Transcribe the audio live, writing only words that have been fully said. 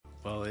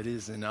it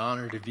is an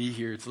honor to be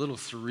here. It's a little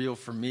surreal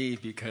for me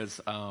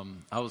because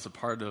I was a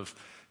part of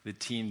the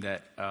team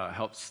that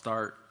helped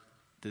start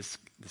this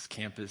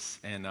campus,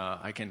 and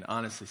I can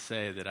honestly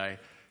say that I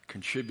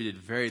contributed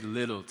very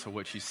little to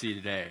what you see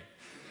today.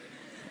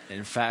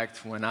 In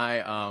fact, when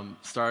I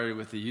started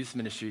with the youth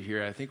ministry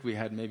here, I think we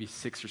had maybe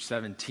 6 or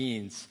 7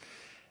 teens,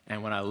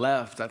 and when I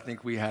left, I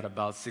think we had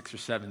about 6 or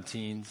 7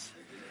 teens,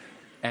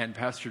 and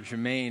Pastor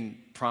Jermaine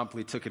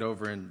promptly took it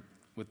over and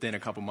within a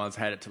couple months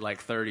had it to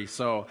like 30.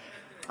 So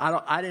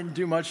I didn't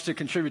do much to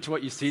contribute to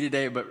what you see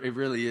today, but it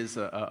really is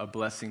a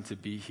blessing to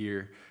be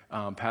here.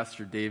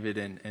 Pastor David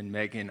and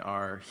Megan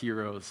are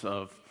heroes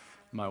of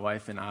my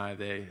wife and I.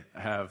 They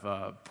have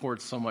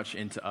poured so much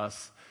into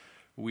us.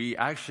 We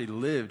actually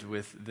lived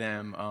with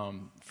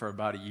them for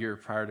about a year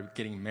prior to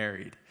getting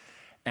married.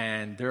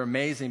 And they're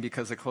amazing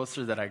because the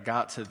closer that I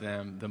got to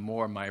them, the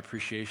more my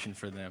appreciation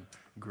for them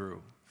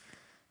grew.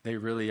 They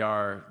really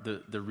are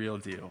the real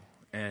deal.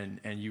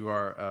 And you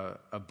are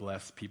a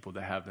blessed people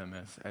to have them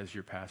as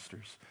your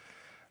pastors.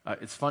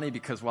 It's funny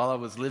because while I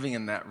was living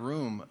in that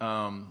room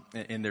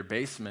in their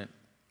basement,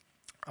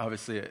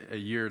 obviously a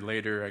year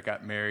later I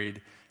got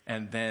married,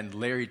 and then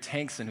Larry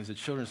Tankson, who's a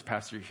children's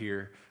pastor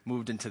here,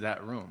 moved into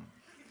that room.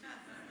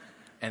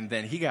 And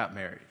then he got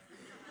married.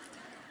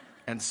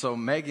 And so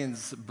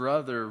Megan's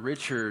brother,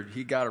 Richard,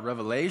 he got a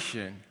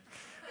revelation,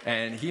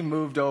 and he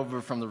moved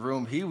over from the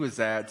room he was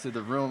at to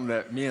the room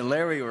that me and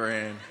Larry were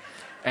in.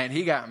 And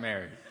he got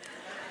married.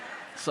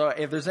 So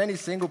if there's any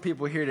single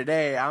people here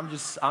today, I'm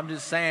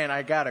just saying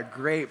I got a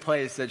great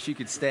place that you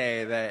could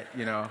stay that,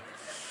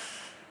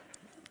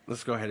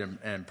 Let's go ahead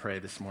and pray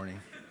this morning.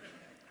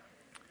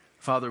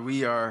 Father,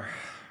 we're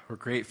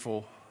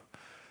grateful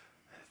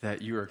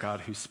that you are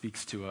God who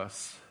speaks to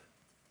us.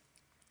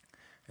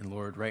 And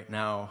Lord, right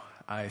now,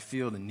 I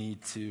feel the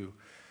need to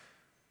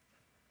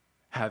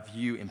have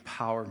you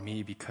empower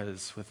me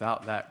because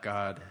without that,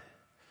 God,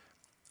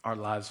 our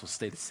lives will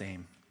stay the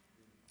same.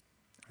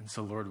 And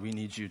so, Lord, we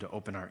need you to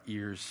open our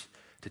ears,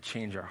 to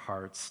change our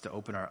hearts, to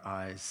open our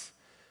eyes,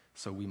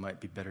 so we might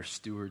be better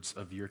stewards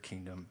of your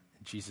kingdom.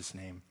 In Jesus'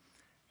 name,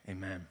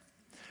 amen.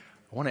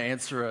 I want to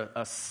answer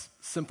a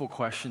simple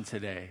question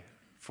today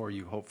for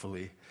you,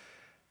 hopefully,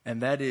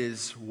 and that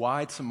is,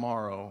 why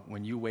tomorrow,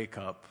 when you wake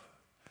up,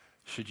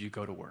 should you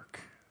go to work?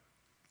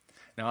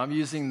 Now, I'm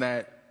using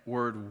that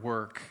word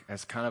work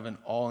as kind of an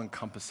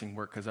all-encompassing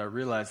word because I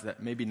realize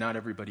that maybe not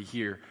everybody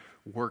here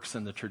works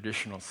in the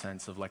traditional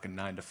sense of like a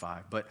 9 to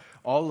 5, but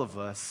all of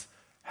us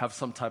have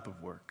some type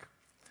of work,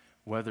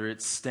 whether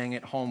it's staying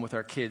at home with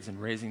our kids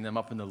and raising them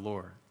up in the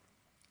Lord,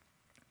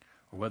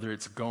 or whether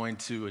it's going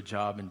to a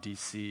job in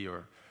DC,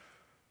 or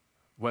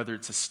whether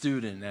it's a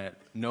student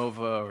at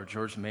Nova or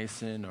George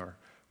Mason, or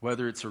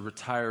whether it's a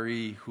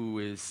retiree who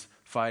is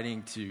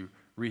fighting to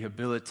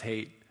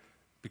rehabilitate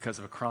because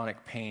of a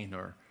chronic pain,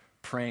 or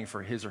praying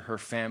for his or her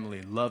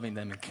family, loving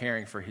them and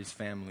caring for his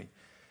family.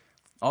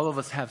 All of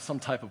us have some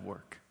type of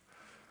work.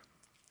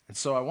 And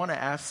so I want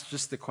to ask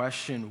just the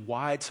question,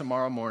 why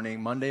tomorrow morning,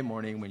 Monday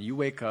morning, when you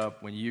wake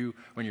up, when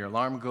your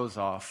alarm goes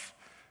off,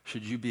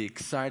 should you be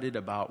excited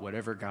about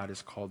whatever God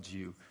has called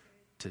you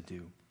to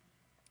do?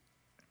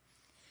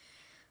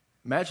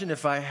 Imagine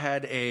if I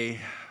had a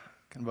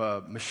kind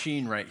of a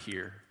machine right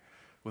here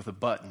with a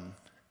button,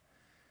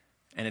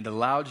 and it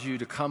allowed you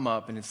to come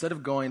up, and instead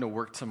of going to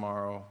work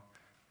tomorrow,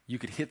 you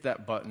could hit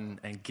that button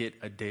and get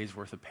a day's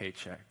worth of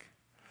paycheck.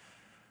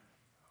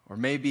 Or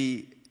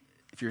maybe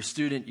if you're a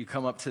student, you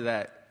come up to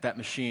that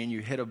machine,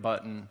 you hit a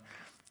button,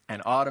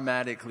 and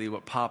automatically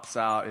what pops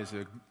out is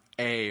an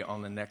A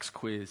on the next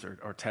quiz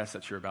or test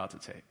that you're about to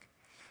take.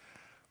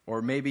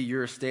 Or maybe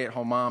you're a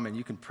stay-at-home mom and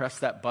you can press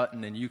that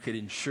button and you could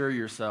ensure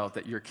yourself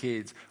that your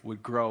kids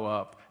would grow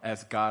up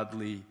as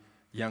godly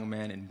young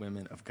men and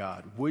women of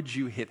God. Would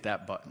you hit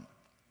that button?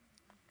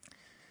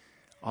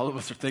 All of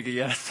us are thinking,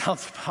 yeah,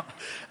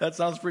 that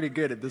sounds pretty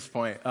good at this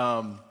point.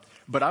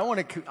 But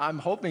I'm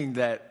hoping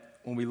that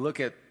when we look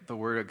at the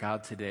Word of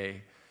God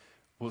today,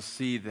 we'll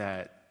see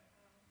that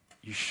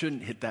you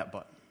shouldn't hit that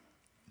button.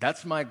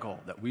 That's my goal,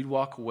 that we'd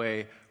walk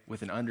away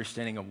with an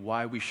understanding of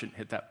why we shouldn't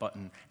hit that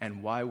button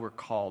and why we're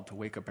called to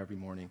wake up every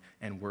morning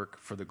and work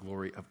for the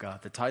glory of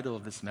God. The title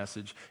of this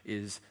message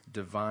is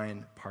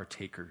Divine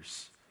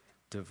Partakers.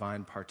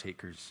 Divine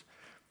Partakers.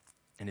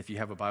 And if you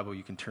have a Bible,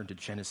 you can turn to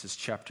Genesis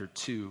chapter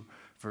 2,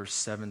 verse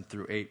 7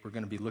 through 8. We're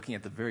going to be looking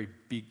at the very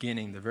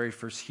beginning, the very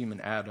first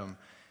human, Adam,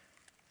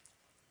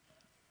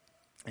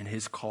 and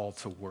his call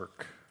to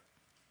work.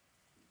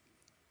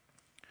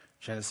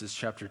 Genesis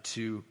chapter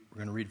 2, we're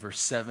going to read verse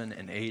 7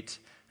 and 8,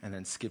 and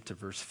then skip to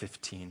verse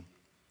 15.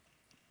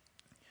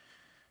 It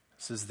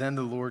says, Then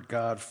the Lord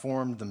God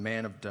formed the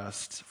man of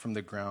dust from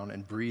the ground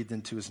and breathed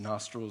into his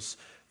nostrils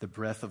the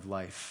breath of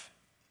life.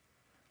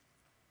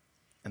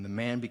 And the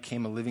man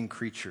became a living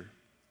creature.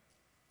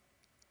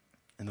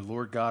 And the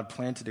Lord God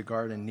planted a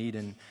garden in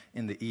Eden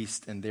in the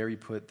east, and there he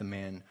put the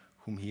man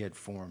whom he had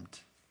formed.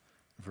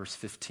 Verse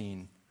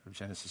 15 of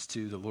Genesis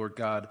 2, the Lord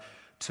God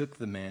took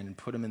the man and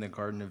put him in the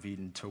Garden of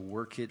Eden to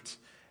work it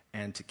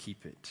and to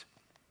keep it.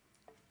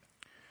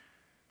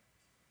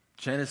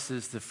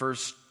 Genesis, the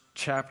first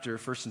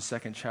and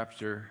second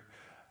chapter,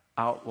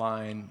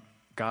 outline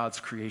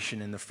God's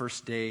creation. In the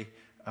first day,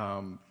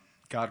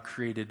 God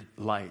created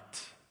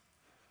light,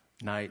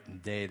 night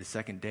and day. The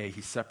second day,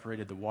 he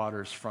separated the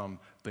waters from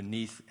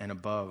beneath and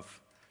above,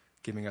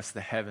 giving us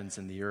the heavens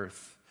and the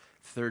earth.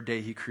 Third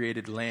day, he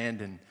created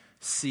land and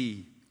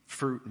sea,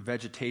 fruit and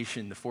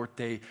vegetation. The fourth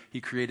day, he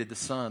created the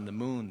sun, the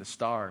moon, the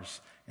stars,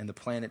 and the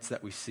planets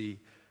that we see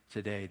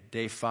today.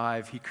 Day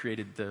 5, he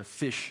created the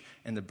fish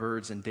and the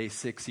birds. And day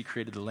 6, he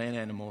created the land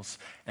animals.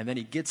 And then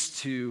he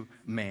gets to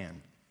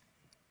man.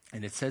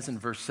 And it says in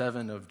verse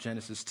 7 of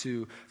Genesis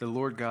 2, the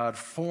Lord God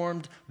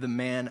formed the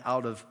man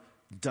out of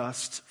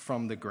dust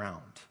from the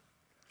ground.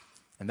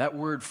 And that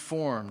word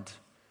formed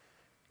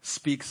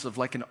speaks of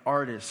like an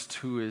artist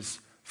who is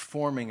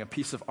forming a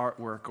piece of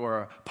artwork, or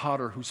a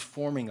potter who's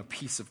forming a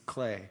piece of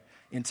clay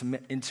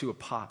into a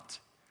pot.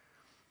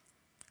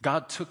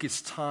 God took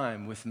his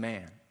time with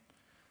man.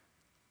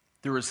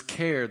 There was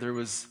care, there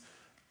was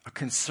a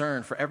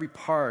concern for every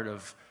part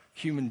of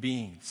human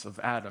beings, of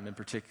Adam in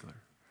particular.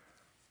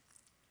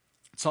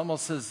 It's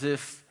almost as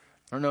if,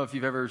 I don't know if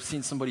you've ever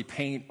seen somebody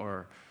paint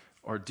or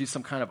do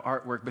some kind of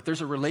artwork, but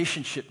there's a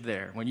relationship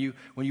there. When you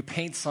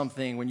paint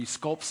something, when you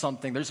sculpt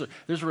something, there's a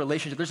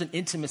relationship, there's an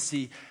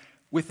intimacy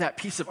with that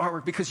piece of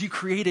artwork because you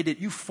created it,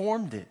 you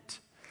formed it.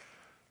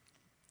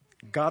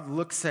 God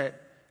looks at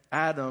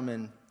Adam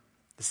and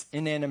this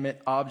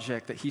inanimate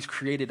object that he's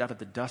created out of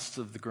the dust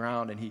of the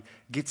ground, and he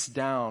gets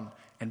down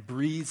and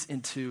breathes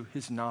into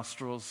his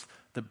nostrils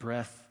the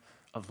breath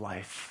of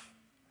life.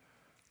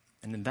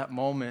 And in that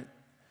moment,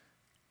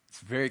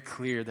 it's very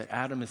clear that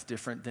Adam is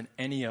different than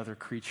any other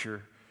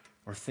creature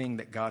or thing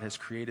that God has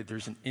created.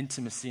 There's an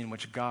intimacy in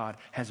which God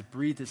has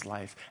breathed his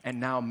life,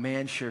 and now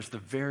man shares the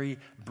very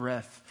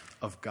breath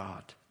of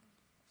God.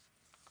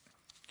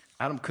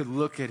 Adam could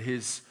look at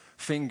his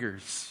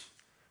fingers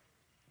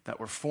that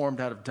were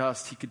formed out of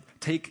dust. He could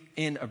take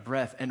in a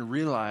breath and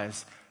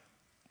realize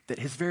that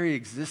his very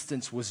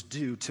existence was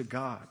due to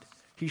God.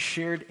 He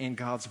shared in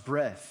God's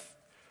breath.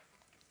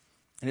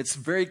 And it's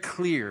very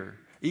clear,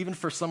 even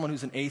for someone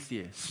who's an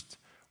atheist,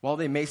 while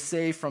they may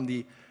say from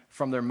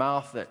their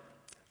mouth that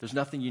there's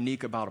nothing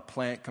unique about a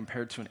plant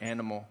compared to an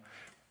animal,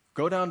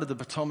 go down to the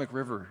Potomac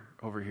River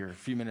over here, a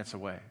few minutes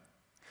away.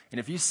 And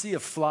if you see a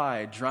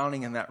fly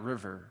drowning in that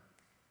river,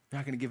 you're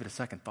not going to give it a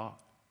second thought.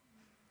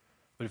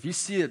 But if you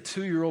see a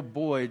 2-year-old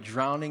boy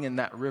drowning in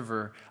that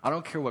river, I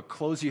don't care what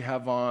clothes you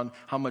have on,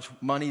 how much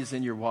money is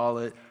in your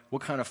wallet,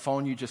 what kind of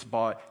phone you just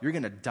bought, you're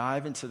going to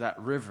dive into that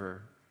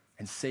river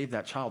and save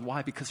that child.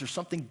 Why? Because there's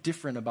something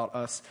different about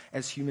us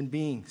as human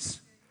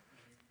beings.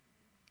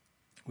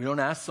 We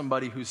don't ask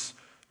somebody who's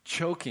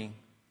choking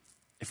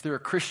if they're a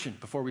Christian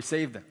before we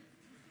save them.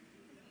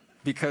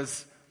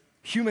 Because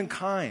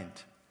humankind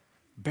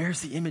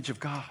bears the image of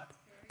God,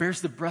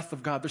 bears the breath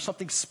of God. There's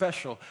something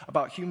special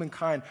about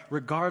humankind,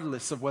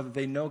 regardless of whether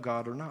they know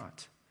God or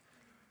not.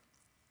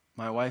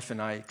 My wife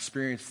and I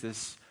experienced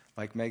this.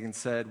 Like Megan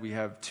said, we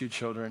have 2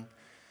 children,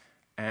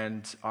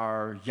 and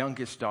our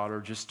youngest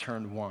daughter just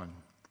turned 1,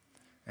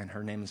 and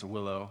her name is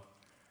Willow,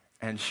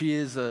 and she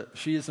is a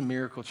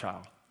miracle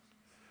child.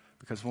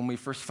 Because when we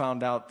first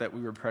found out that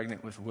we were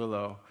pregnant with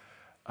Willow,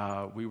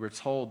 we were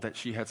told that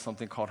she had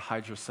something called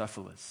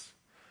hydrocephalus,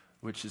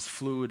 which is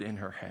fluid in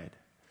her head.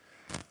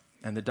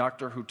 And the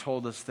doctor who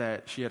told us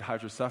that she had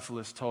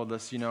hydrocephalus told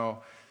us,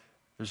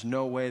 there's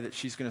no way that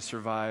she's going to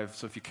survive.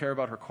 So if you care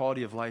about her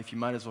quality of life, you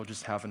might as well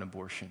just have an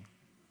abortion.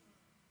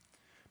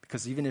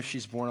 Because even if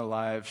she's born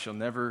alive, she'll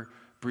never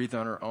breathe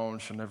on her own.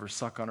 She'll never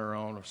suck on her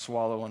own or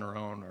swallow on her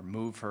own or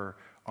move her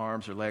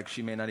arms or legs.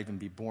 She may not even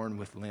be born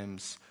with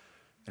limbs.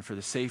 And for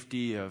the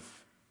safety of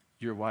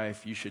your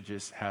wife, you should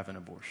just have an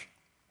abortion.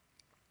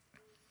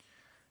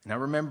 And I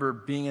remember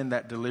being in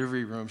that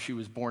delivery room. She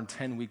was born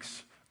 10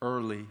 weeks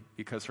early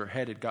because her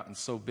head had gotten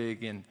so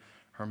big in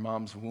her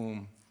mom's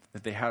womb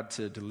that they had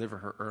to deliver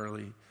her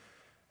early. And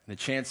the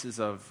chances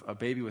of a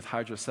baby with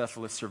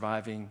hydrocephalus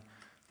surviving,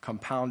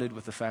 compounded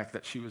with the fact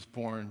that she was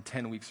born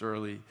 10 weeks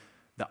early,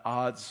 the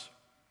odds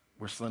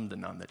were slim to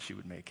none that she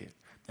would make it.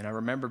 And I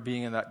remember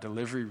being in that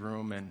delivery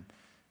room, and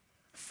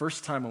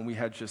first time when we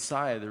had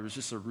Josiah, there was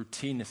just a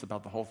routineness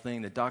about the whole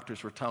thing. The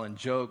doctors were telling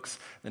jokes,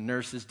 the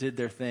nurses did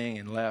their thing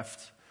and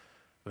left.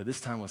 But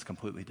this time was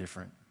completely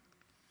different.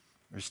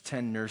 There's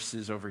 10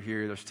 nurses over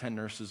here, there's 10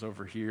 nurses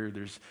over here,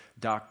 there's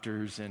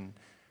doctors, and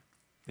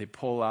they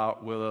pull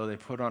out Willow, they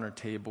put her on her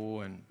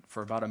table, and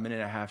for about a minute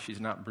and a half, she's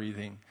not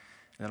breathing.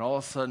 And then all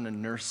of a sudden, a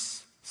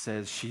nurse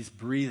says, she's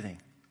breathing.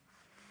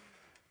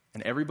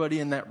 And everybody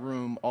in that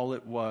room, all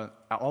at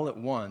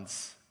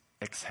once,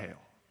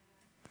 exhale.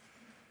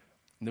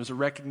 And there's a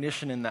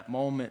recognition in that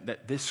moment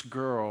that this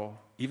girl,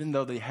 even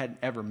though they hadn't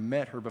ever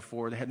met her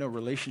before, they had no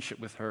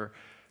relationship with her,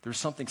 there's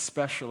something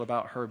special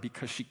about her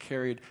because she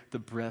carried the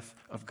breath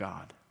of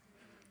God.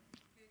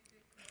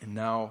 And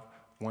now,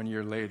 1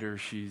 year later,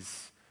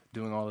 she's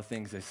doing all the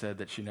things they said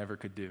that she never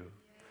could do.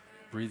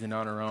 Breathing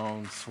on her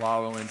own,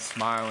 swallowing,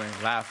 smiling,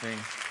 laughing.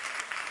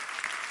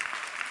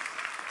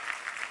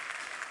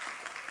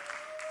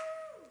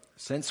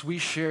 Since we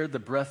share the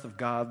breath of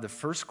God, the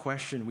first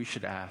question we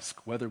should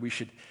ask, whether we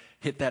should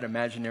hit that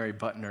imaginary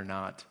button or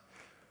not,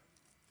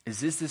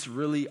 is this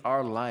really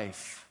our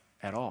life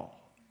at all?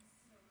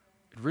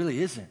 It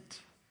really isn't.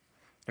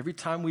 Every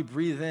time we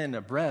breathe in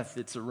a breath,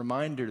 it's a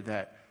reminder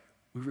that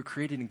we were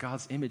created in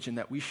God's image and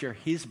that we share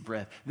his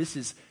breath.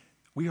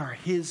 We are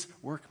his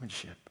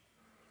workmanship.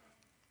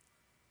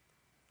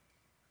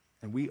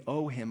 And we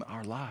owe him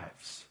our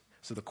lives.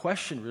 So the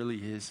question really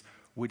is,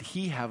 would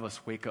he have us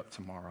wake up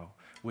tomorrow?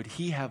 Would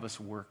he have us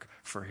work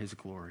for his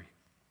glory?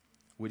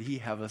 Would he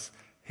have us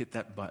hit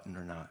that button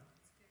or not?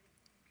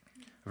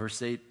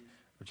 Verse 8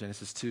 of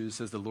Genesis 2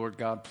 says, the Lord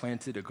God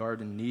planted a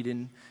garden in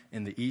Eden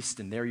in the east,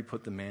 and there he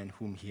put the man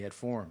whom he had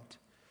formed.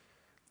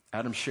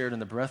 Adam shared in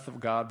the breath of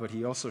God, but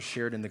he also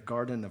shared in the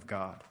garden of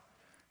God.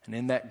 And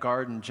in that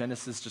garden,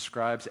 Genesis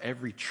describes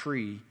every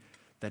tree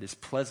that is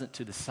pleasant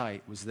to the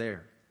sight was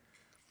there.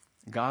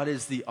 God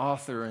is the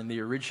author and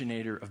the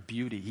originator of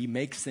beauty. He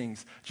makes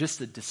things just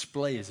to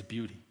display his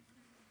beauty.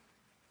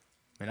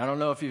 I don't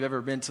know if you've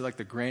ever been to like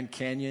the Grand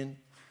Canyon,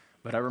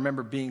 but I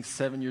remember being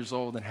 7 years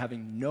old and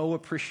having no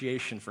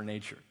appreciation for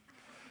nature.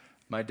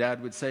 My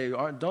dad would say,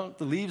 don't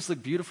the leaves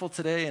look beautiful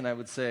today? And I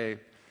would say,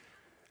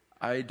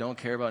 I don't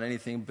care about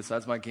anything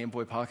besides my Game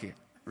Boy Pocket,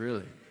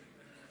 really.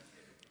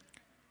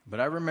 But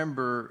I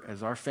remember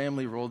as our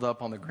family rolled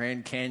up on the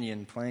Grand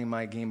Canyon playing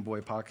my Game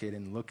Boy Pocket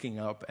and looking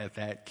up at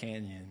that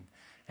canyon.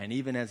 And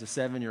even as a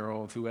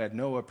 7-year-old who had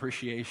no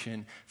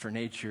appreciation for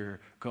nature,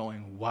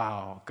 going,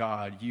 wow,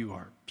 God, you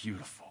are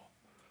beautiful.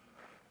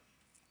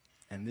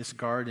 And this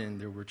garden,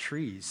 there were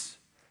trees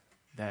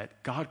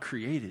that God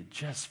created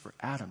just for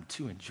Adam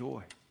to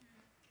enjoy.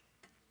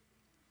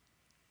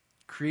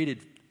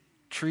 Created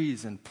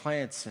trees and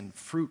plants and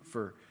fruit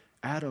for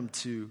Adam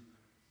to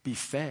be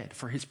fed,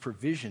 for his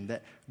provision.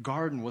 That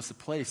garden was the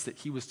place that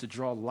he was to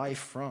draw life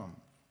from.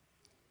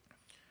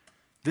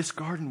 This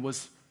garden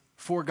was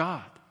for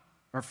God,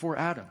 or for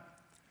Adam.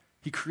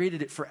 He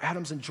created it for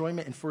Adam's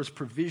enjoyment and for his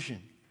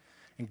provision.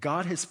 And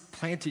God has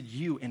planted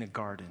you in a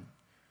garden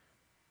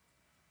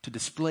to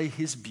display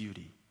his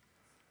beauty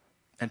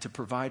and to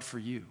provide for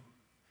you.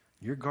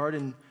 Your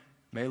garden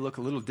may look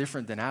a little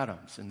different than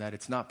Adam's in that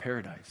it's not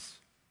paradise.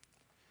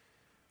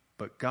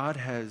 But God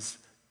has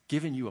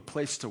given you a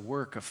place to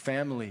work, a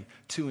family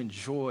to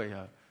enjoy,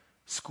 a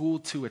school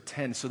to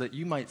attend, so that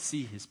you might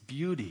see his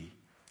beauty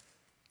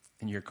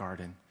in your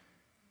garden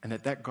and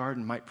that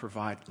garden might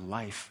provide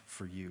life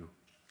for you.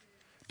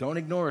 Don't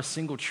ignore a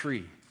single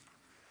tree.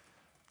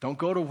 Don't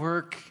go to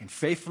work and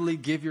faithfully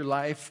give your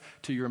life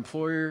to your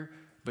employer,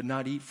 but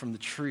not eat from the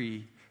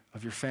tree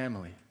of your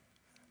family.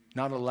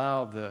 Not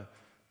allow the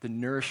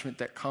nourishment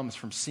that comes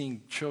from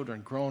seeing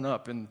children grown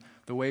up in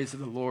the ways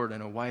of the Lord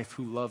and a wife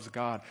who loves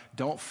God.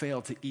 Don't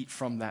fail to eat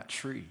from that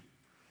tree.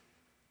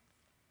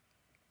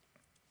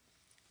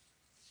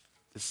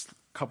 This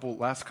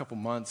last couple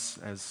months,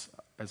 as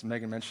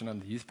Megan mentioned, I'm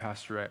the youth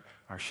pastor at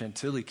our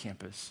Chantilly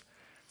campus.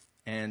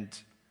 And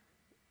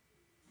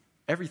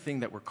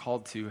everything that we're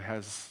called to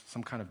has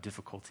some kind of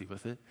difficulty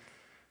with it.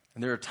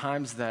 And there are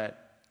times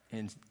that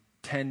in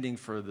tending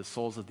for the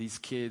souls of these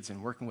kids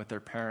and working with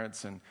their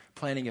parents and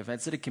planning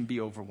events, that it can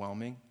be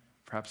overwhelming.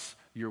 Perhaps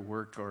your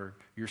work or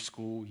your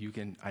school, you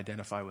can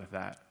identify with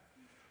that.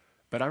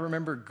 But I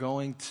remember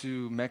going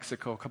to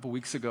Mexico a couple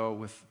weeks ago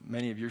with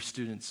many of your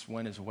students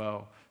went as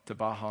well to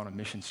Baja on a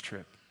missions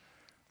trip.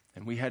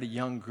 And we had a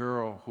young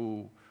girl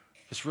who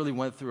just really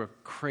went through a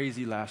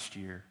crazy last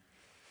year.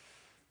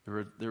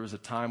 There was a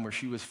time where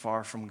she was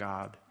far from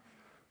God.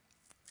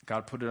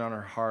 God put it on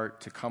her heart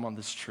to come on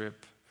this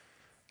trip.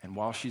 And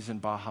while she's in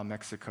Baja,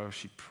 Mexico,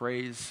 she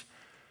prays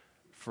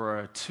for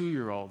a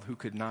 2-year-old who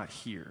could not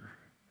hear.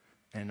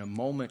 And in a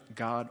moment,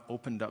 God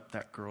opened up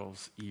that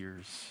girl's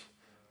ears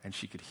and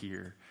she could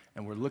hear.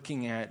 And we're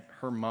looking at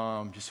her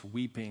mom just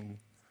weeping,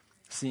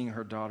 seeing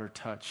her daughter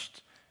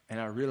touched. And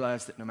I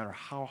realized that no matter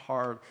how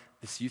hard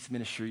this youth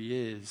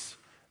ministry is,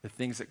 the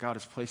things that God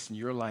has placed in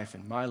your life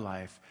and my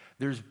life,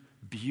 there's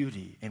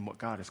beauty in what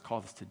God has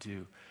called us to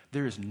do.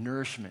 There is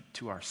nourishment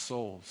to our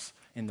souls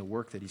in the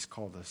work that he's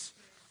called us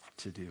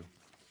to do.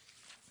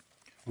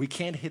 We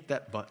can't hit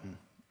that button,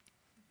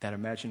 that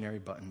imaginary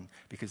button,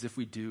 because if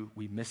we do,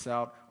 we miss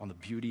out on the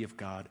beauty of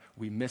God.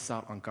 We miss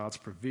out on God's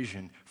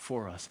provision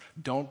for us.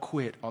 Don't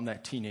quit on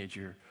that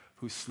teenager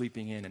who's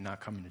sleeping in and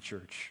not coming to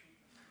church.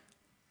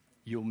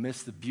 You'll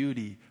miss the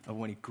beauty of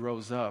when he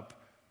grows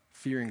up,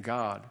 fearing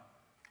God,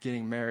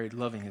 getting married,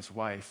 loving his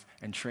wife,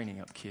 and training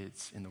up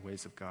kids in the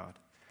ways of God.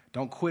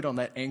 Don't quit on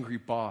that angry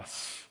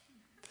boss,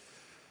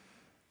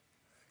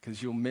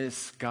 because you'll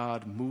miss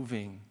God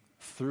moving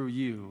through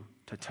you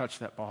to touch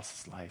that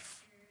boss's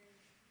life.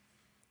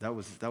 That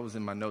was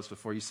in my notes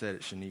before you said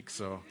it, Shanique,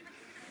 so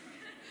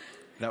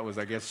that was,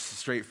 I guess,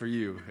 straight for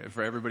you and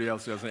for everybody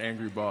else who has an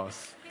angry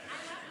boss.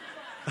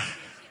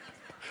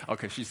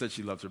 Okay, she said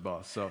she loves her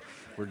boss, so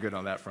we're good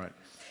on that front.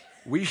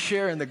 We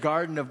share in the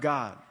garden of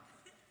God,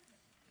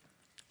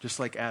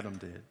 just like Adam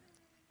did.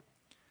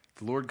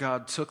 The Lord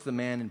God took the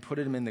man and put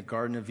him in the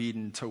Garden of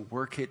Eden to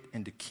work it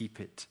and to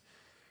keep it.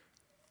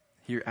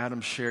 Here,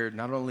 Adam shared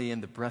not only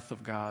in the breath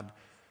of God,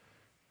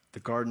 the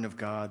garden of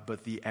God,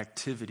 but the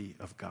activity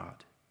of God.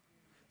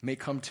 It may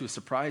come to a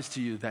surprise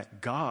to you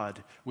that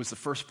God was the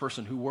first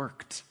person who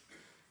worked.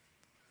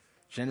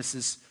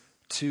 Genesis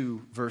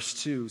 2,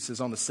 verse 2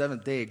 says, on the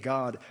seventh day,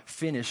 God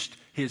finished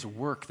his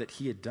work that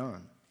he had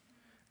done.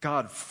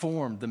 God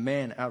formed the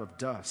man out of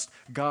dust.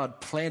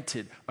 God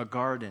planted a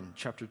garden,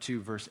 chapter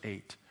 2, verse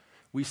 8.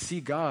 We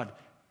see God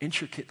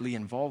intricately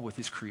involved with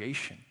his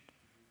creation,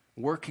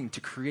 working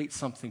to create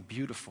something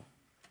beautiful.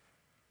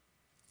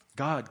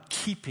 God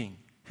keeping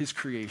his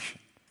creation,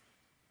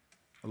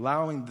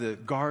 allowing the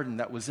garden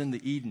that was in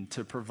the Eden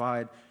to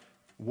provide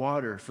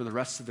water for the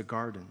rest of the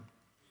garden.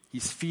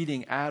 He's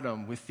feeding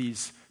Adam with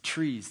these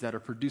trees that are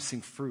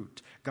producing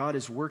fruit. God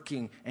is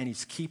working and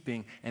he's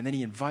keeping, and then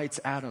he invites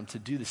Adam to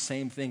do the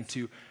same thing,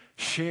 to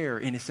share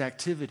in his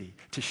activity,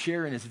 to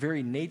share in his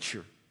very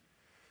nature.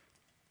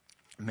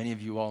 Many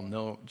of you all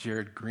know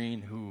Jared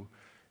Green, who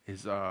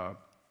is a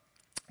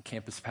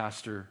campus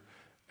pastor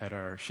at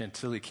our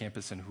Chantilly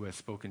campus and who has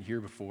spoken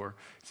here before.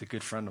 He's a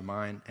good friend of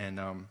mine, and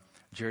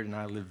Jared and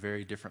I live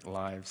very different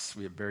lives.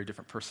 We have very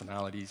different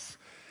personalities.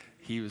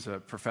 He was a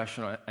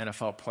professional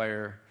NFL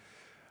player.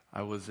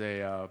 I was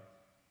a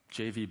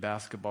JV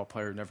basketball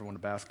player, never won a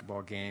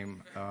basketball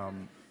game.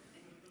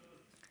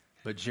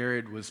 But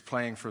Jared was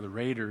playing for the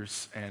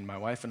Raiders, and my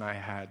wife and I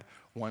had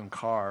one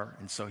car,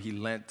 and so he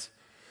lent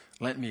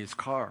me his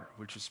car,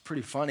 which was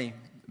pretty funny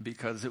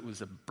because it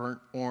was a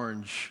burnt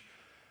orange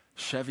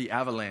Chevy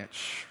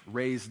Avalanche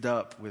raised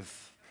up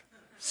with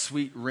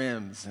sweet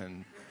rims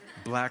and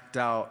blacked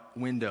out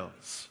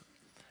windows.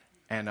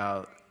 And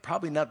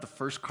probably not the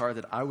first car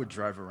that I would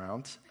drive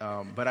around,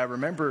 but I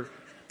remember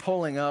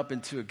pulling up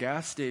into a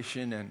gas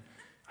station and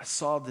I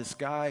saw this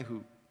guy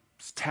who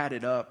was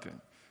tatted up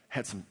and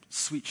had some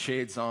sweet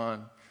shades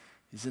on.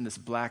 He's in this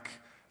black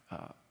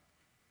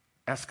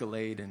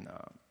Escalade, and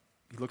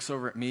he looks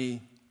over at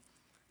me,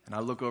 and I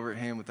look over at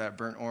him with that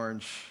burnt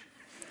orange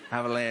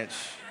Avalanche.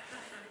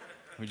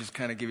 We just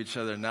kind of give each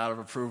other a nod of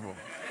approval.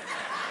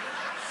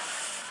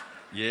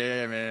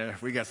 Yeah, man,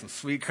 we got some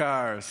sweet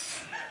cars.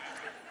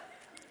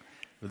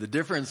 But the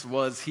difference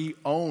was he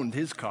owned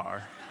his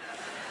car,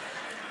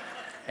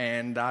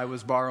 and I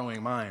was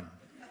borrowing mine.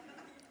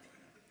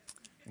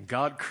 And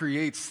God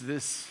creates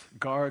this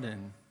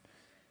garden,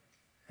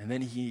 and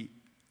then he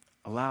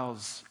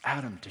allows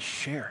Adam to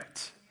share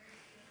it.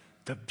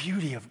 The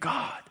beauty of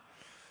God.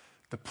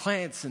 The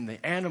plants and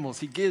the animals.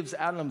 He gives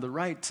Adam the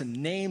right to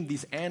name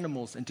these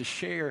animals and to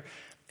share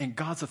in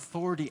God's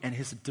authority and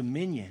his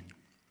dominion.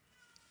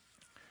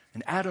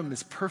 And Adam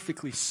is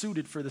perfectly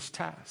suited for this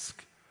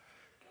task.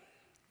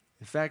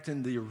 In fact,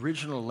 in the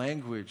original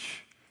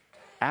language,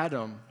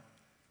 Adam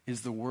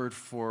is the word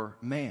for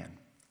man.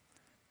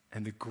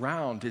 And the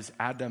ground is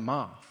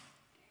Adamah,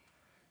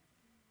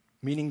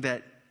 meaning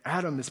that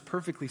Adam is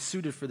perfectly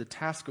suited for the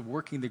task of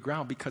working the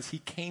ground because he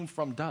came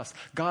from dust.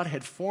 God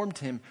had formed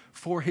him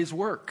for his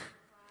work.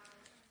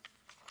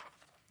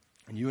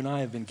 And you and I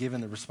have been given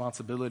the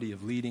responsibility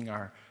of leading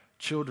our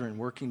children,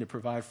 working to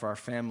provide for our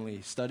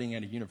family, studying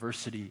at a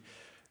university,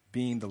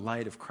 being the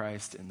light of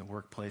Christ in the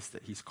workplace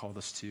that he's called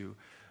us to,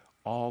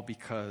 all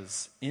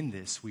because in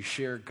this we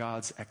share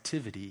God's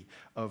activity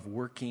of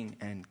working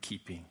and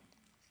keeping.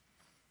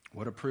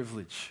 What a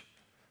privilege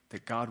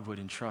that God would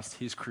entrust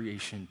his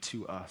creation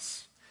to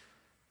us.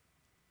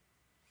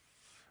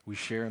 We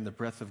share in the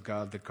breath of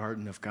God, the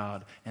garden of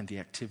God, and the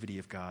activity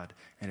of God.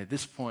 And at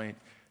this point,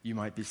 you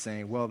might be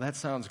saying, well, that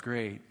sounds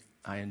great.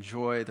 I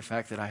enjoy the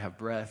fact that I have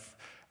breath.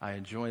 I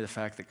enjoy the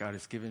fact that God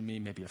has given me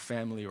maybe a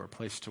family or a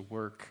place to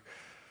work.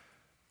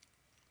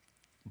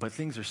 But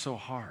things are so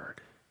hard.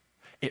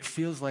 It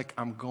feels like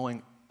I'm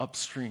going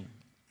upstream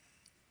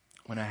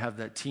when I have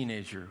that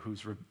teenager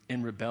who's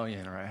in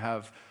rebellion, or I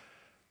have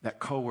that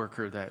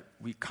coworker that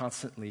we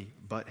constantly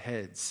butt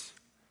heads.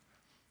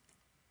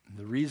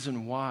 The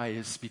reason why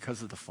is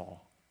because of the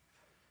fall.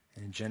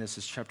 And in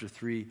Genesis chapter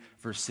 3,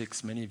 verse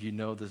 6, many of you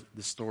know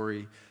the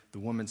story. The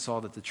woman saw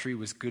that the tree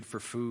was good for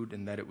food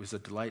and that it was a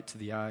delight to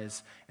the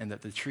eyes and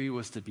that the tree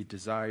was to be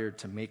desired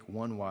to make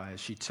one wise.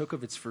 She took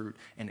of its fruit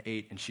and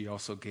ate, and she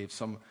also gave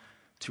some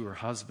to her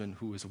husband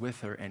who was with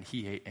her, and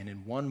he ate. And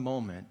in one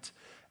moment,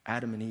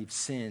 Adam and Eve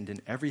sinned,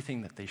 and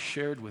everything that they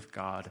shared with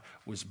God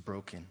was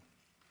broken.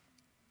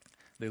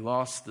 They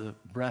lost the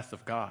breath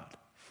of God.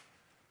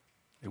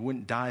 They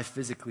wouldn't die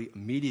physically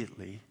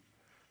immediately,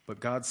 but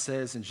God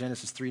says in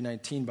Genesis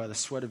 3:19, by the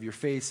sweat of your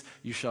face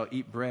you shall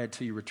eat bread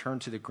till you return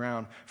to the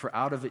ground, for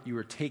out of it you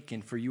are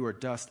taken, for you are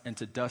dust, and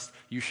to dust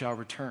you shall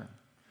return.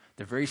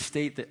 The very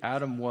state that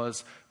Adam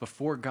was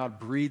before God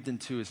breathed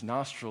into his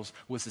nostrils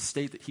was the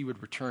state that he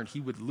would return. He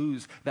would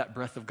lose that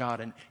breath of God,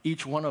 and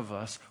each one of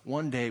us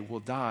one day will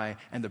die,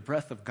 and the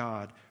breath of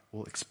God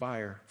will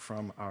expire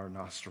from our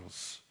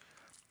nostrils.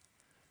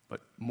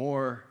 But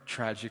more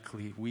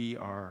tragically, we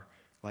are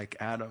like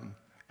Adam.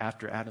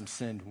 After Adam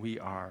sinned, we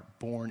are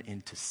born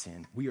into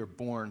sin. We are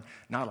born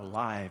not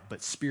alive,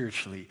 but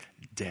spiritually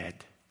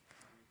dead.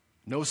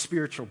 No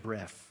spiritual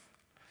breath.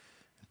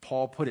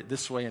 Paul put it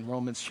this way in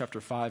Romans chapter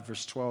 5,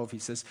 verse 12. He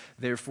says,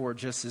 therefore,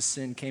 just as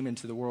sin came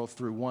into the world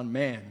through one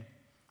man,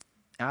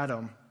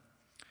 Adam,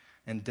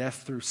 and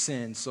death through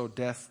sin, so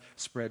death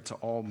spread to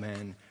all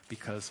men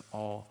because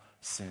all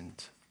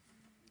sinned.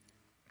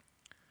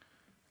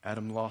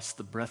 Adam lost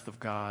the breath of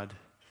God.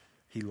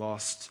 He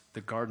lost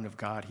the garden of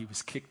God. He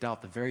was kicked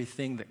out, the very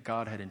thing that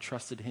God had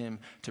entrusted him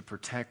to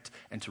protect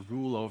and to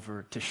rule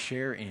over, to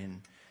share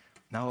in.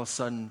 Now all of a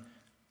sudden,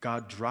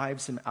 God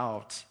drives him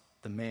out,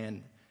 the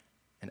man.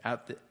 And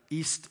at the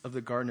east of the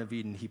Garden of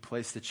Eden, he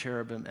placed the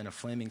cherubim and a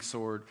flaming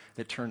sword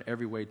that turned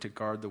every way to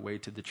guard the way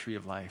to the tree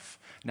of life.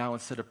 Now,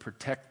 instead of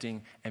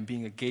protecting and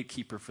being a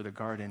gatekeeper for the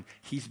garden,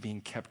 he's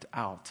being kept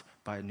out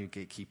by a new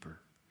gatekeeper.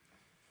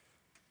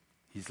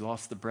 He's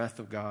lost the breath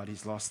of God,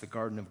 he's lost the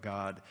garden of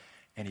God,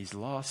 and he's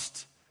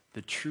lost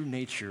the true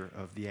nature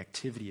of the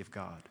activity of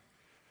God.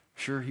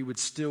 Sure, he would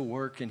still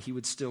work and he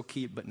would still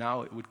keep, but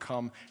now it would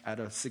come at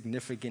a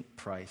significant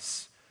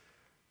price.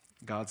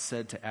 God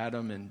said to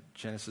Adam in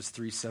Genesis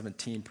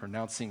 3:17,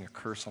 pronouncing a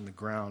curse on the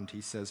ground, he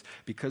says,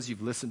 because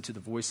you've listened to the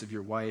voice of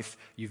your wife,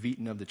 you've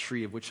eaten of the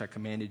tree of which I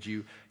commanded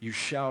you, you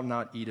shall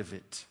not eat of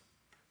it.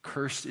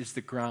 Cursed is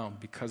the ground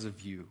because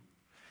of you.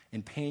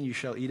 In pain you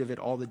shall eat of it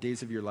all the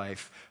days of your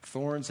life.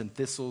 Thorns and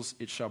thistles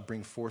it shall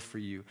bring forth for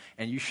you,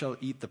 and you shall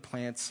eat the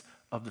plants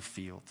of the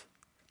field.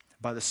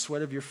 By the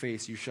sweat of your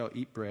face you shall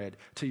eat bread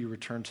till you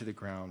return to the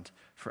ground.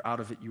 For out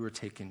of it you were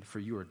taken, for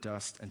you are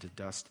dust, and to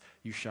dust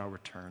you shall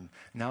return.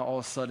 Now all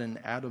of a sudden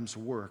Adam's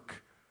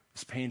work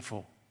was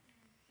painful.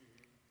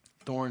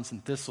 Thorns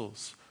and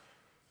thistles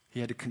he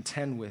had to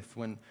contend with.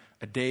 When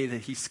a day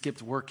that he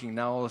skipped working,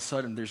 now all of a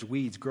sudden there's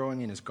weeds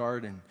growing in his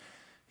garden.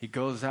 He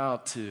goes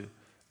out to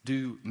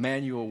do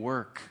manual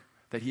work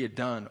that he had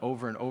done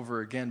over and over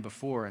again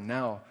before, and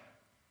now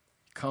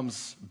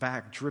comes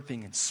back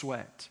dripping in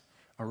sweat.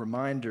 A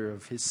reminder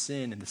of his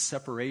sin and the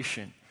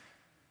separation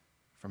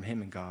from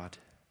him and God.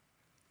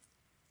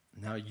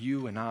 Now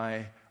you and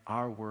I,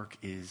 our work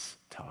is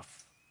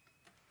tough.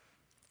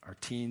 Our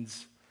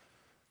teens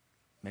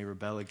may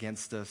rebel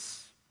against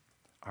us.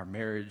 Our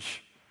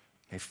marriage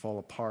may fall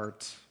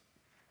apart.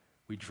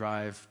 We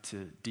drive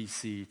to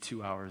DC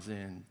 2 hours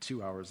in,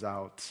 2 hours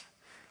out.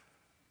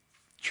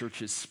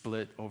 Churches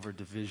split over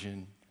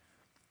division.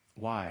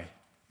 Why?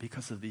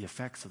 Because of the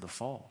effects of the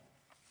fall.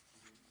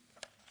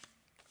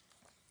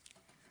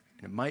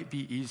 And it might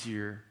be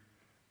easier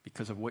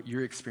because of what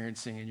you're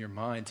experiencing in your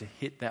mind to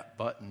hit that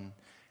button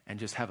and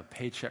just have a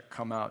paycheck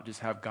come out,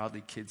 just have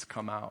godly kids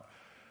come out,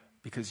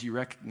 because you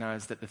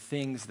recognize that the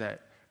things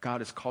that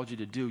God has called you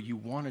to do, you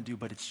want to do,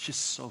 but it's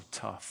just so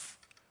tough.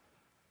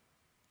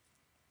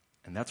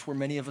 And that's where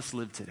many of us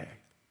live today.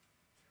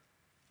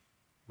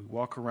 We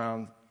walk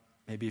around,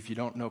 maybe if you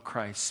don't know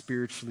Christ,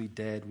 spiritually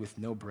dead with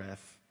no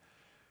breath,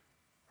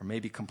 or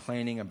maybe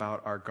complaining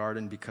about our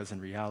garden because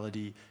in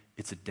reality,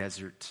 it's a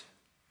desert.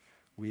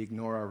 We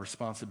ignore our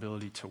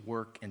responsibility to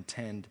work and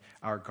tend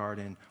our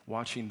garden,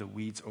 watching the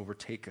weeds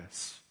overtake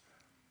us.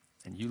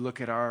 And you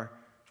look at our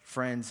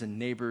friends and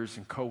neighbors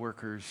and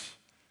coworkers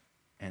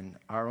and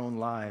our own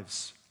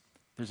lives,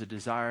 there's a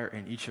desire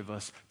in each of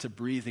us to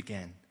breathe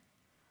again.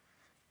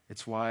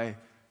 It's why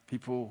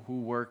people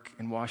who work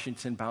in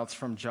Washington bounce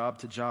from job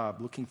to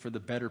job, looking for the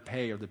better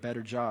pay or the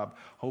better job,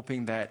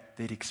 hoping that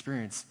they'd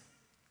experience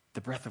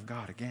the breath of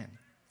God again.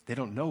 They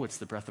don't know it's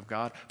the breath of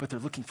God, but they're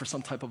looking for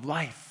some type of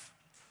life.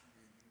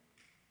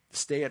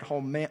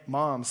 Stay-at-home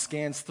mom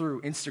scans through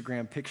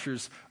Instagram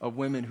pictures of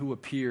women who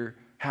appear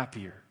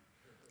happier,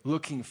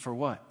 looking for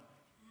what?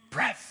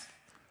 Breath,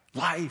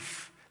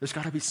 life. There's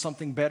got to be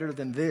something better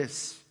than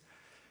this.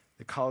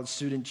 The college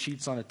student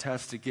cheats on a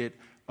test to get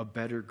a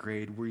better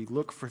grade. We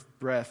look for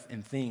breath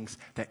in things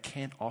that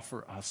can't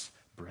offer us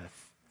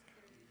breath.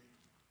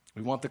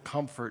 We want the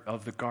comfort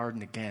of the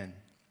garden again,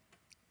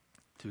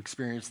 to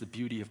experience the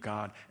beauty of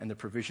God and the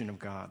provision of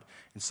God.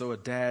 And so a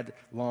dad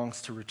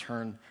longs to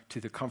return to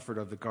the comfort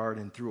of the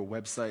garden through a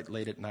website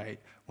late at night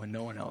when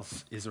no one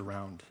else is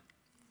around.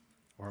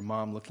 Or a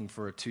mom looking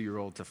for a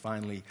 2-year-old to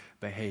finally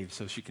behave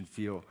so she can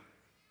feel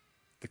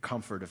the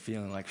comfort of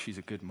feeling like she's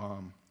a good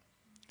mom.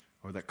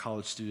 Or that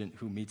college student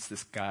who meets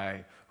this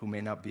guy who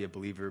may not be a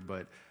believer,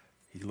 but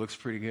he looks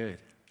pretty good.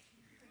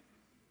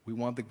 We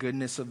want the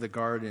goodness of the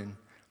garden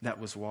that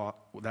was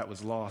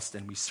lost,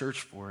 and we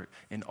search for it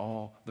in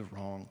all the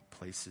wrong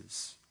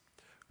places.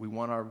 We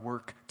want our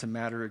work to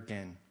matter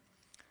again.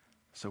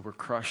 So we're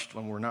crushed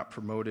when we're not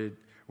promoted.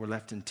 We're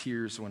left in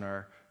tears when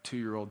our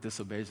 2-year-old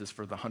disobeys us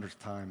for the 100th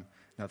time.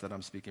 Not that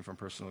I'm speaking from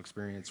personal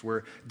experience.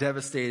 We're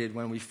devastated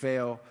when we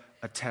fail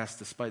a test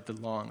despite the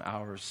long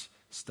hours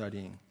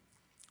studying.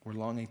 We're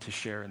longing to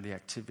share in the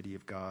activity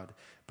of God,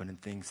 but in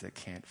things that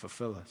can't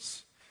fulfill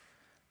us.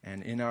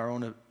 And in our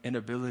own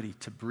inability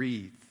to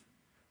breathe,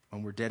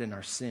 when we're dead in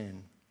our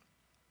sin,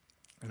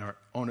 and our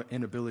own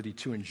inability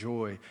to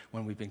enjoy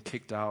when we've been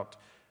kicked out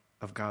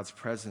of God's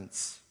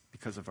presence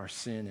because of our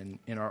sin, and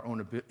in our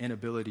own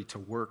inability to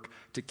work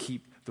to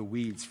keep the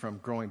weeds from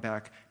growing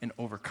back and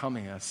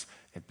overcoming us,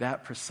 at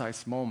that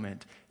precise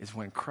moment is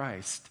when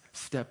Christ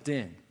stepped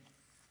in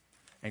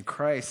And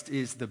Christ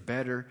is the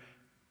better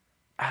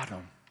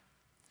Adam.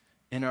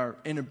 In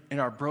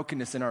our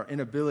brokenness, in our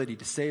inability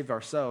to save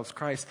ourselves,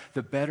 Christ,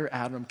 the better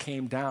Adam,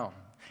 came down.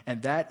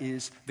 And that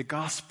is the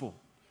gospel.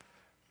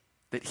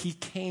 That he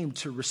came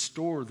to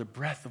restore the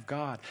breath of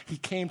God. He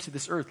came to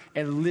this earth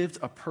and lived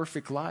a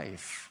perfect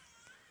life.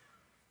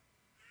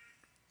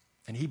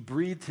 And he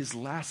breathed his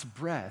last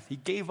breath. He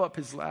gave up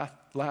his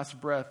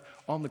last breath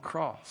on the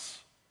cross.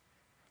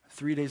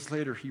 3 days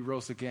later, he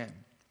rose again.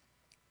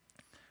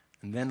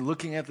 And then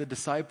looking at the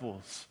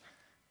disciples,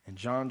 in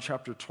John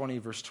chapter 20,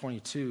 verse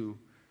 22,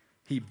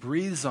 he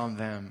breathes on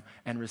them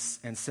and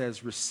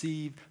says,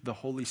 receive the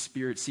Holy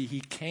Spirit. See,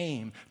 he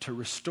came to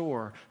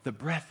restore the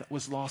breath that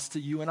was lost to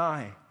you and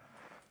I.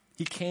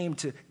 He came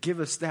to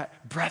give us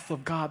that breath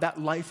of God, that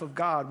life of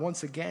God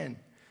once again.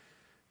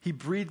 He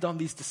breathed on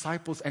these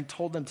disciples and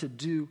told them to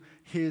do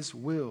his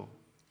will.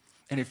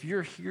 And if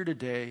you're here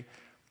today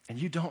and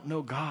you don't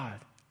know God,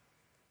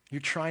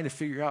 you're trying to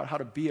figure out how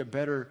to be a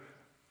better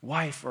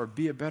wife or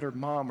be a better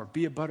mom or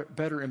be a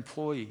better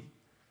employee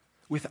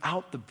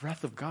without the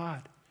breath of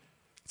God,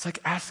 it's like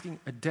asking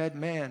a dead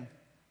man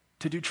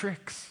to do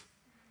tricks.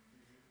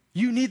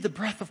 You need the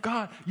breath of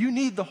God. You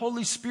need the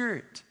Holy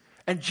Spirit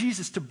and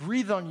Jesus to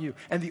breathe on you.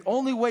 And the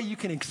only way you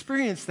can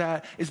experience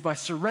that is by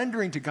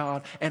surrendering to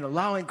God and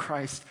allowing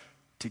Christ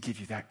to give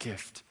you that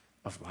gift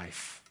of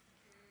life.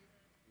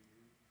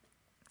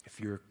 If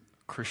you're a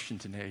Christian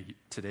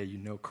today, you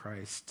know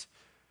Christ.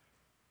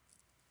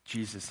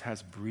 Jesus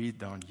has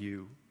breathed on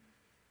you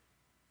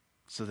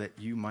so that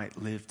you might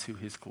live to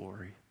his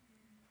glory.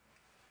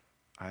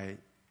 I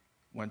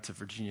went to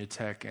Virginia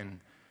Tech, and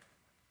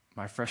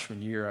my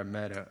freshman year, I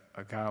met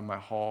a guy in my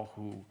hall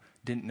who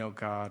didn't know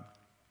God,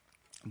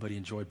 but he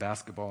enjoyed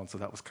basketball, and so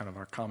that was kind of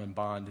our common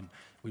bond, and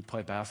we'd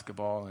play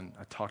basketball, and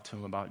I talked to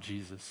him about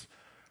Jesus.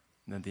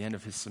 And at the end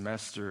of his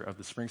semester, of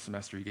the spring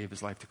semester, he gave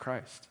his life to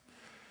Christ.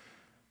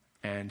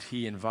 And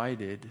he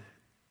invited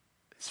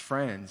his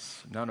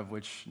friends, none of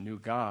which knew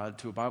God,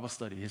 to a Bible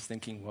study. His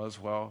thinking was,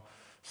 well,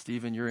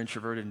 Stephen, you're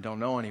introverted and don't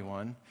know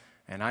anyone,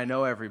 and I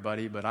know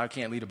everybody, but I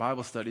can't lead a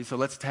Bible study, so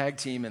let's tag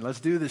team and let's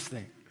do this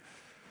thing.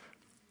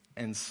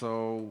 And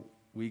so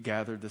we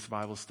gathered this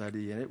Bible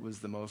study, and it was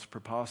the most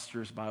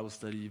preposterous Bible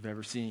study you've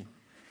ever seen.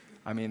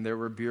 I mean, there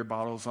were beer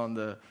bottles on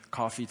the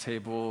coffee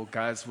table.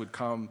 Guys would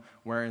come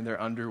wearing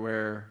their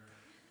underwear.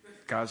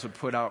 Guys would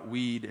put out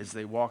weed as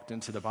they walked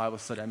into the Bible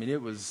study. I mean,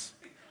 it was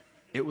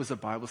a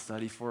Bible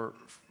study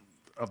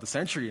of the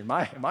century in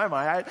my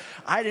mind.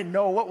 I didn't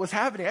know what was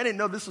happening. I didn't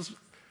know this was.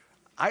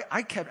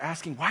 I kept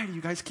asking, why do you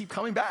guys keep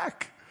coming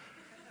back?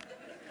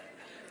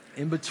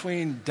 In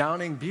between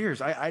downing beers,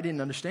 I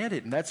didn't understand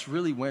it. And that's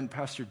really when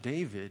Pastor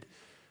David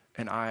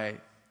and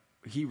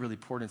he really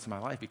poured into my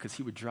life, because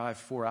he would drive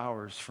 4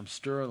 hours from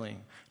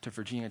Sterling to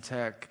Virginia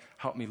Tech,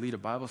 help me lead a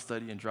Bible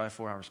study, and drive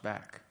 4 hours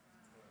back.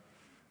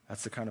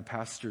 That's the kind of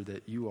pastor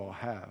that you all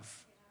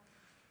have.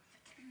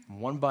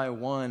 One by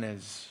one,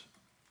 as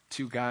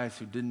two guys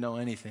who didn't know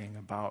anything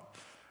about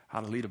how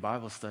to lead a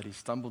Bible study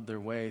stumbled their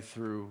way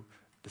through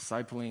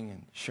discipling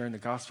and sharing the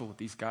gospel with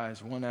these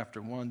guys, one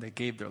after one, they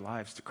gave their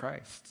lives to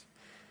Christ.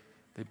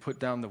 They put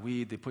down the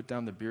weed, they put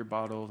down the beer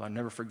bottle. I'll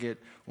never forget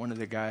one of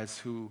the guys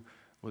who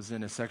was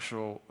in a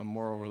sexual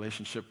immoral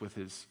relationship with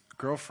his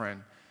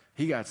girlfriend.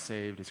 He got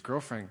saved, his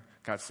girlfriend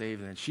got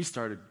saved, and then she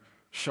started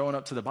showing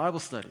up to the Bible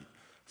study.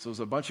 So it was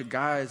a bunch of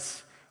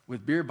guys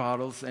with beer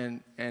bottles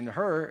and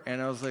her,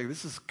 and I was like,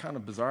 this is kind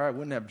of bizarre. I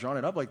wouldn't have drawn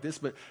it up like this,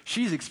 but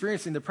she's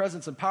experiencing the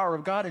presence and power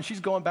of God, and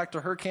she's going back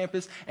to her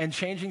campus and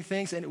changing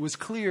things, and it was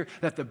clear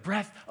that the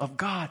breath of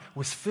God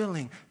was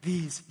filling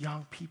these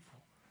young people,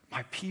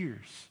 my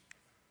peers.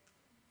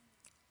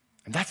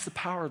 And that's the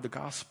power of the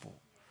gospel.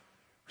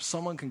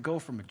 Someone can go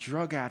from a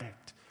drug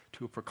addict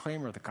to a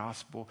proclaimer of the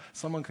gospel.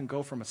 Someone can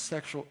go from a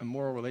sexual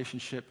immoral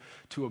relationship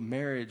to a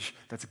marriage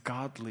that's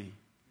godly.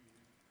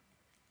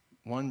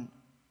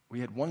 We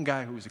had one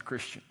guy who was a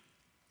Christian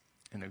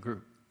in a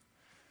group,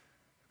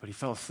 but he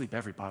fell asleep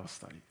every Bible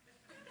study.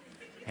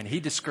 And he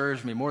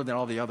discouraged me more than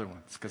all the other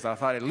ones, because I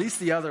thought at least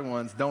the other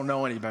ones don't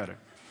know any better.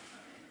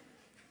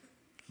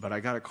 But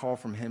I got a call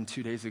from him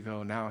 2 days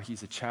ago. Now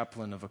he's a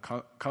chaplain of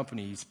a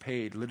company. He's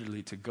paid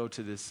literally to go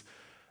to this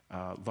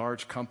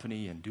large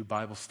company and do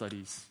Bible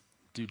studies,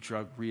 do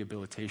drug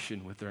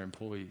rehabilitation with their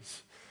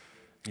employees.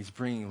 He's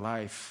bringing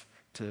life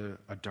to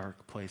a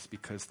dark place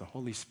because the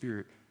Holy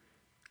Spirit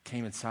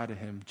came inside of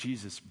him.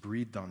 Jesus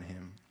breathed on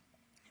him.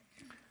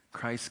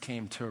 Christ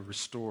came to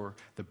restore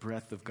the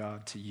breath of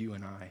God to you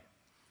and I.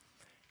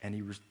 And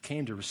he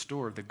came to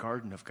restore the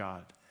garden of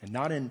God. And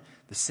not in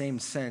the same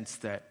sense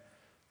that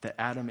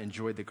Adam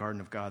enjoyed the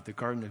garden of God. The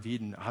Garden of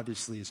Eden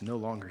obviously is no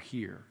longer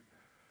here.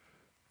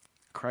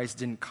 Christ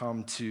didn't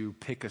come to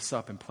pick us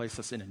up and place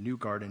us in a new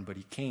garden, but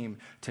he came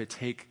to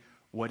take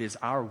what is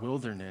our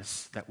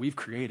wilderness that we've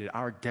created,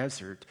 our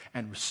desert,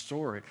 and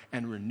restore it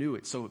and renew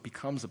it so it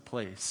becomes a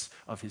place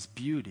of his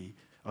beauty,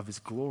 of his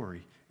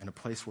glory, and a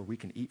place where we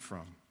can eat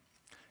from.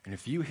 And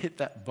if you hit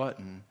that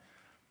button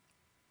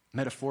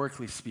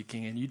metaphorically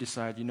speaking, and you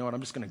decide, you know what, I'm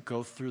just going to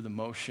go through the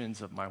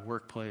motions of my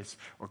workplace,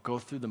 or go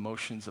through the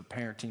motions of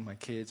parenting my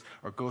kids,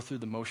 or go through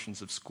the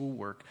motions of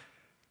schoolwork,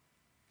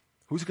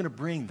 who's going to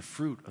bring the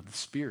fruit of the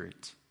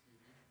Spirit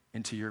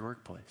into your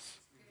workplace?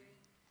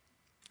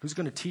 Who's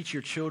going to teach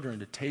your children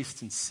to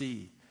taste and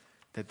see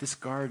that this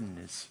garden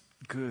is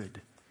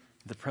good?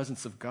 The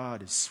presence of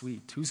God is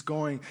sweet. Who's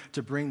going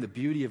to bring the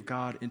beauty of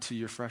God into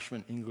your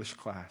freshman English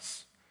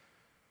class?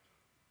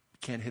 You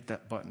can't hit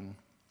that button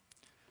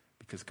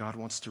because God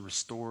wants to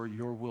restore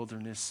your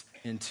wilderness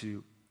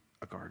into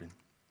a garden.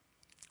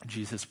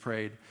 Jesus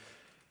prayed,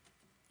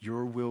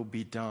 your will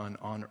be done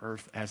on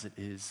earth as it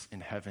is in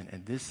heaven.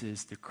 And this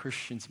is the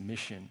Christian's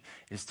mission,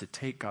 is to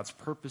take God's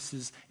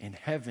purposes in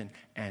heaven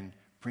and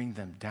bring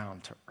them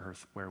down to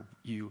earth where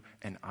you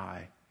and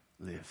I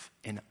live,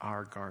 in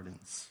our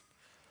gardens.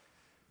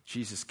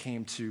 Jesus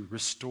came to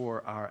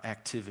restore our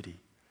activity,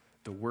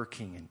 the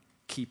working and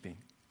keeping.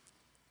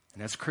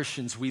 And as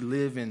Christians, we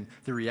live in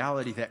the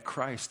reality that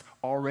Christ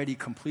already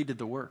completed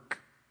the work.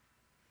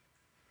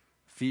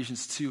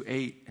 Ephesians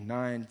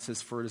 2:8-9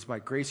 says, for it is by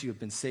grace you have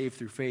been saved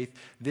through faith.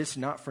 This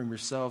not from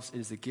yourselves, it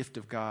is the gift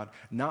of God,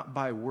 not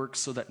by works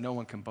so that no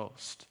one can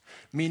boast.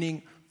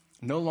 Meaning,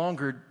 no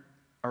longer,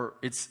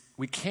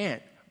 we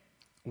can't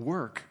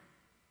work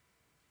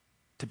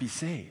to be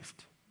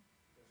saved.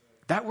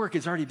 That work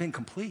has already been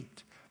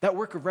complete. That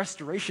work of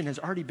restoration has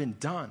already been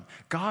done.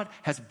 God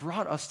has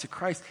brought us to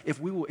Christ if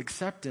we will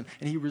accept him,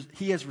 and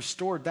he has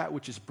restored that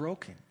which is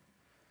broken.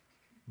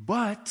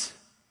 But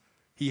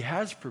he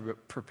has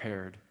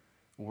prepared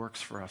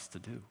works for us to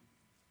do.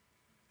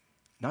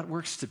 Not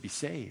works to be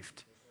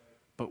saved,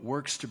 but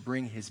works to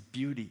bring his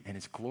beauty and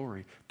his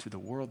glory to the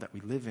world that we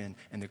live in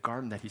and the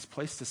garden that he's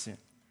placed us in.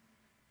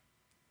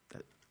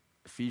 That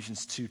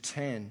Ephesians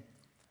 2:10,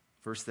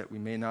 verse that we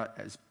may not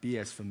be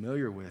as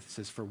familiar with,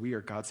 says, for we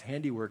are God's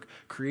handiwork,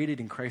 created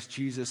in Christ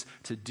Jesus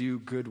to do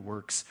good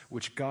works,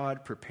 which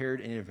God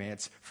prepared in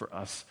advance for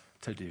us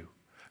to do.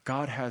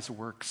 God has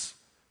works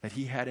that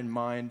he had in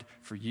mind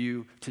for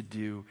you to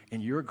do in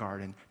your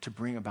garden to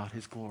bring about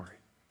his glory.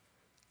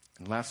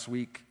 And last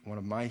week, one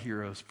of my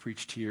heroes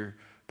preached here,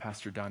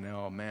 Pastor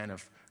Donnell, a man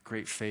of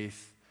great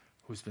faith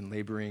who's been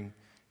laboring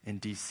in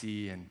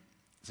D.C. and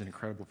is an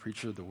incredible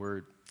preacher of the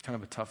word. Kind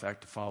of a tough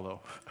act to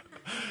follow.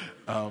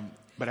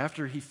 But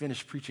after he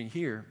finished preaching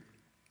here,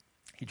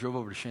 he drove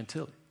over to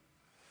Chantilly,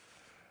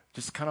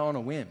 just kind of on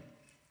a whim.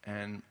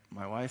 And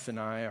my wife and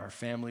I, our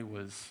family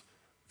was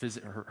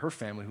visiting, her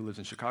family who lives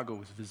in Chicago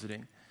was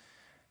visiting.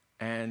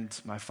 And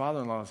my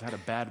father-in-law has had a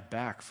bad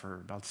back for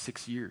about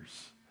 6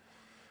 years.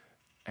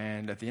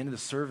 And at the end of the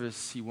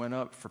service, he went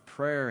up for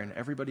prayer, and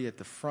everybody at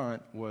the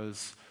front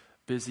was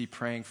busy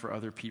praying for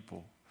other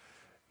people.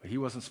 But he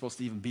wasn't supposed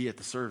to even be at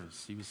the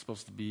service. He was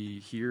supposed to be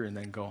here and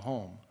then go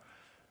home.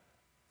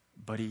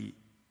 But he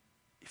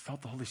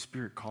felt the Holy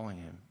Spirit calling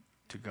him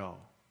to go.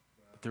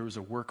 But there was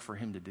a work for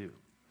him to do.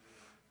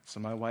 So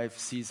my wife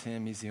sees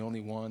him. He's the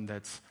only one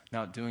that's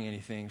not doing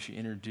anything. She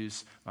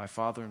introduced my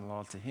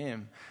father-in-law to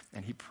him,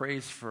 and he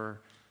prays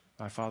for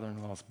my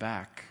father-in-law's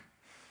back.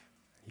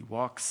 He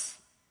walks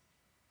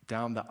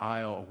down the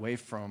aisle away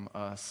from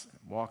us,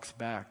 walks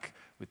back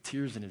with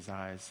tears in his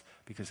eyes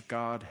because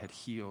God had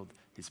healed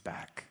his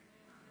back.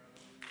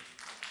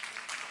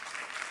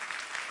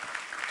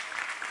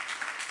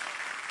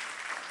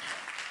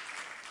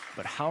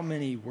 But how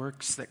many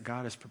works that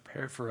God has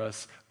prepared for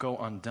us go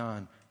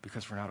undone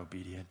because we're not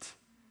obedient,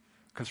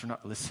 because we're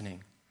not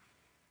listening?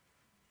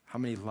 How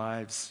many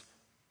lives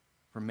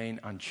remain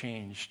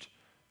unchanged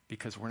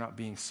because we're not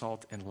being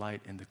salt and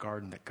light in the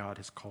garden that God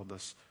has called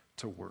us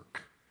to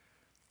work?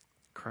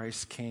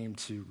 Christ came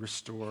to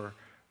restore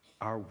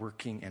our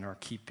working and our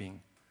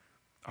keeping,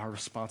 our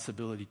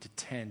responsibility to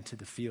tend to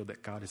the field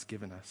that God has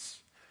given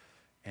us.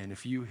 And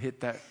if you hit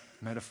that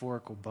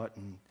metaphorical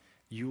button,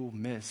 you will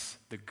miss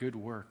the good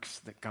works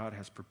that God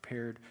has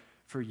prepared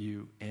for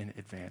you in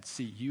advance.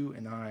 See, you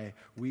and I,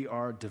 we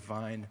are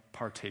divine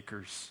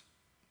partakers.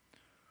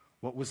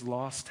 What was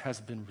lost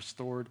has been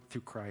restored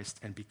through Christ,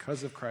 and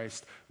because of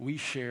Christ, we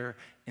share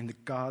in the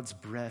God's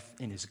breath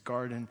in his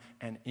garden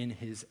and in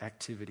his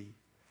activity.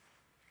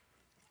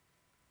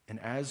 And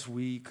as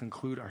we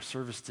conclude our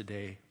service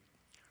today,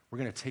 we're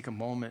going to take a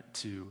moment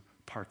to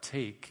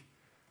partake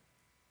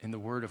in the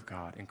Word of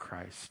God in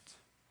Christ,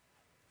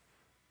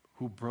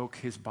 who broke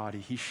his body.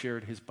 He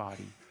shared his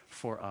body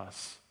for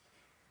us.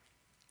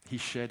 He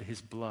shed his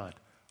blood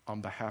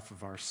on behalf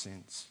of our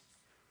sins.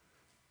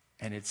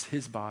 And it's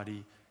his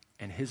body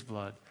and his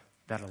blood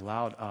that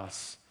allowed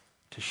us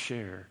to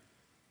share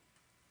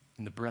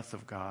in the breath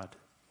of God,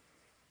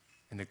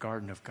 in the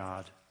garden of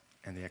God,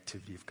 and the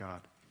activity of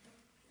God.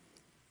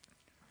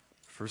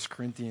 1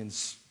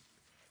 Corinthians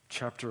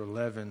chapter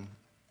 11,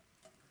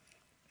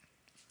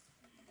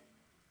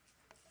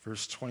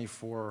 verse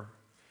 24,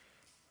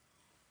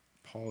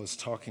 Paul is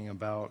talking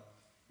about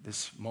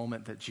this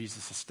moment that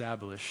Jesus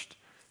established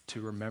to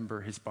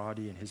remember his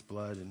body and his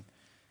blood. And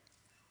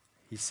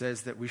he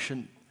says that we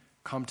shouldn't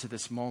come to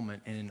this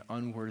moment in an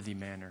unworthy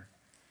manner.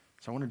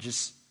 So I want to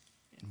just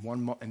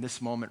in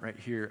this moment right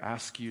here,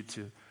 ask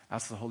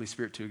the Holy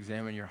Spirit to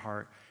examine your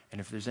heart. And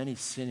if there's any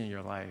sin in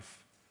your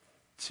life,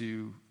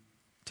 to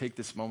take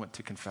this moment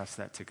to confess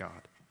that to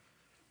God.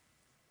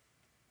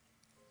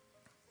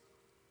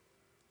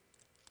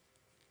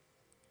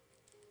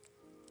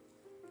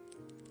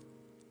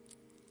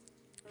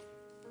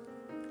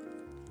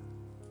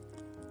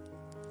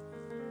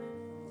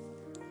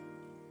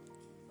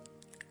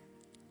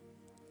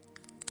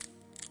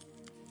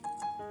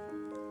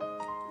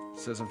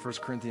 It says in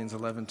 1 Corinthians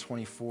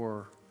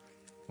 11:24,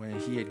 when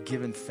he had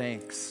given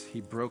thanks, he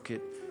broke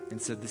it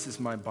and said, "This is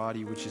my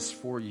body, which is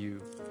for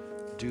you.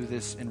 Do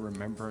this in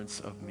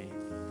remembrance of me."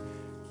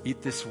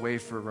 Eat this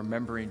wafer,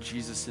 remembering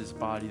Jesus'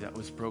 body that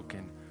was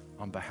broken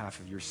on behalf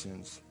of your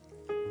sins.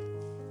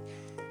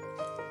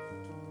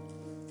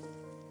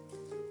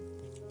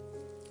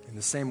 In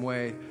the same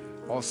way,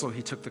 also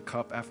he took the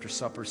cup after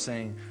supper,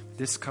 saying,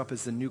 "This cup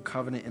is the new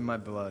covenant in my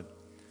blood.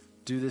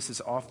 Do this as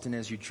often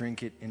as you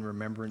drink it in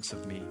remembrance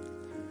of me."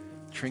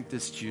 Drink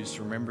this juice,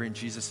 remembering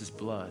Jesus'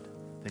 blood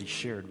that he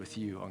shared with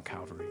you on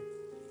Calvary.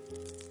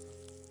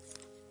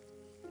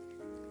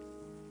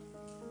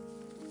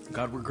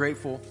 God, we're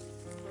grateful.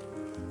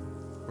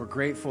 We're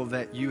grateful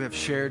that you have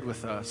shared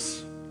with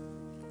us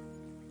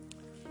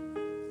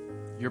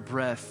your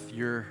breath,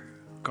 your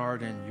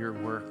garden, your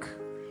work,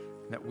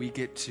 that we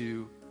get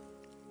to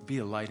be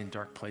a light in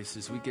dark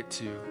places. We get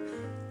to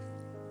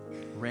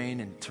reign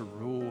and to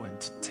rule and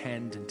to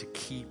tend and to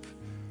keep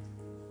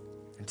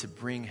and to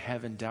bring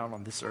heaven down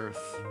on this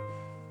earth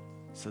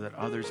so that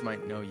others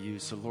might know you.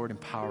 So Lord,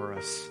 empower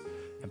us.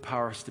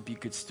 Empower us to be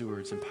good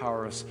stewards.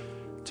 Empower us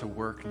to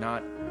work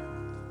not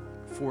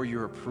for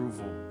your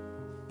approval,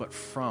 but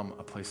from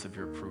a place of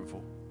your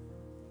approval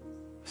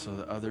so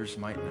that others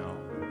might know.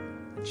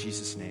 In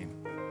Jesus' name,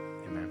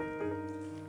 amen.